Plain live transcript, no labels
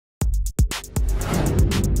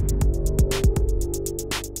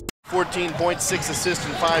14 points, 6 assists,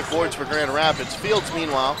 and 5 boards for Grand Rapids. Fields,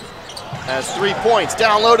 meanwhile, has 3 points.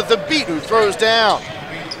 Down low to Thabeet, who throws down.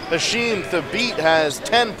 Hasheem Thabeet has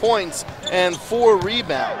 10 points and 4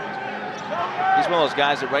 rebounds. He's one of those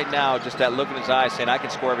guys that right now, just that look in his eyes saying, I can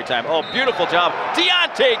score every time. Oh, beautiful job.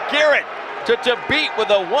 Deontay Garrett to Thabeet with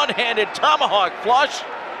a one-handed tomahawk flush.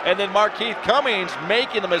 And then Markeith Cummings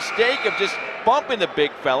making the mistake of just bumping the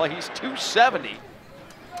big fella. He's 270.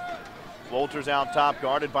 Wolters out top,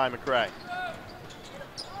 guarded by McCray.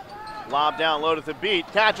 Lob down low to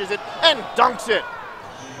Thabeet, catches it and dunks it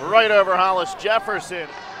right over Hollis Jefferson.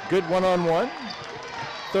 Good one-on-one.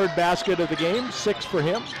 Third basket of the game, 6 for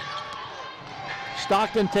him.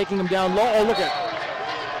 Stockton taking him down low. Oh, look at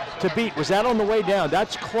Thabeet. Was that on the way down?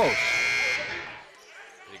 That's close.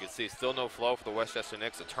 You can see still no flow for the Westchester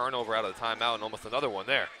Knicks. A turnover out of the timeout and almost another one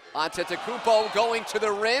there. Antetokounmpo going to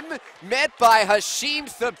the rim, met by Hasheem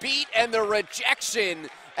Thabeet, and the rejection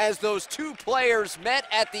as those two players met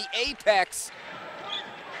at the apex.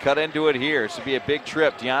 Cut into it here. This would be a big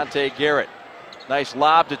trip. Deontay Garrett. Nice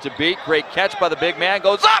lob to Thabeet. Great catch by the big man.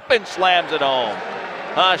 Goes up and slams it home.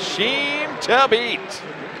 Hasheem Thabeet.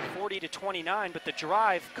 40-29, but the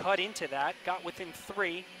drive cut into that, got within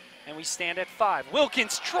 3, and we stand at 5.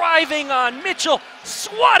 Wilkins driving on Mitchell,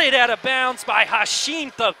 swatted out of bounds by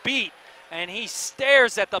Hasheem Thabeet, and he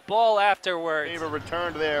stares at the ball afterwards. Favor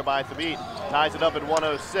returned there by Thabeet, ties it up at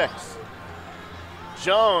 106.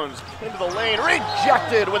 Jones into the lane,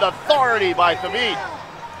 rejected with authority by Thabeet.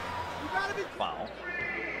 Foul.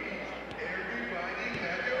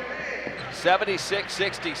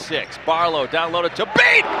 76-66. Barlow down low to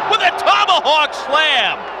Thabeet with a tomahawk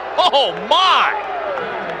slam. Oh my!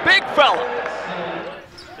 Big fella.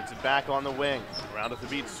 Gets it back on the wing. Around to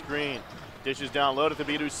Thabeet's screen. Dishes down low to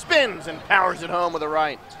Thabeet, who spins and powers it home with a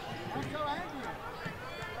right.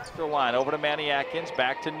 Still line over to Manny Atkins.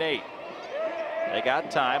 Back to Nate. They got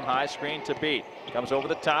time. High screen Thabeet. Comes over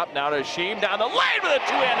the top. Now to Hasheem down the lane with a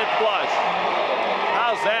two-handed flush.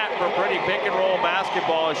 How's that for pretty pick and roll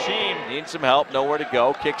basketball? Hasheem needs some help, nowhere to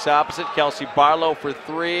go. Kicks opposite. Kelsey Barlow for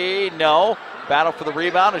 3. No. Battle for the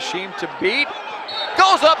rebound. Hasheem Thabeet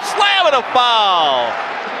goes up, slamming a foul.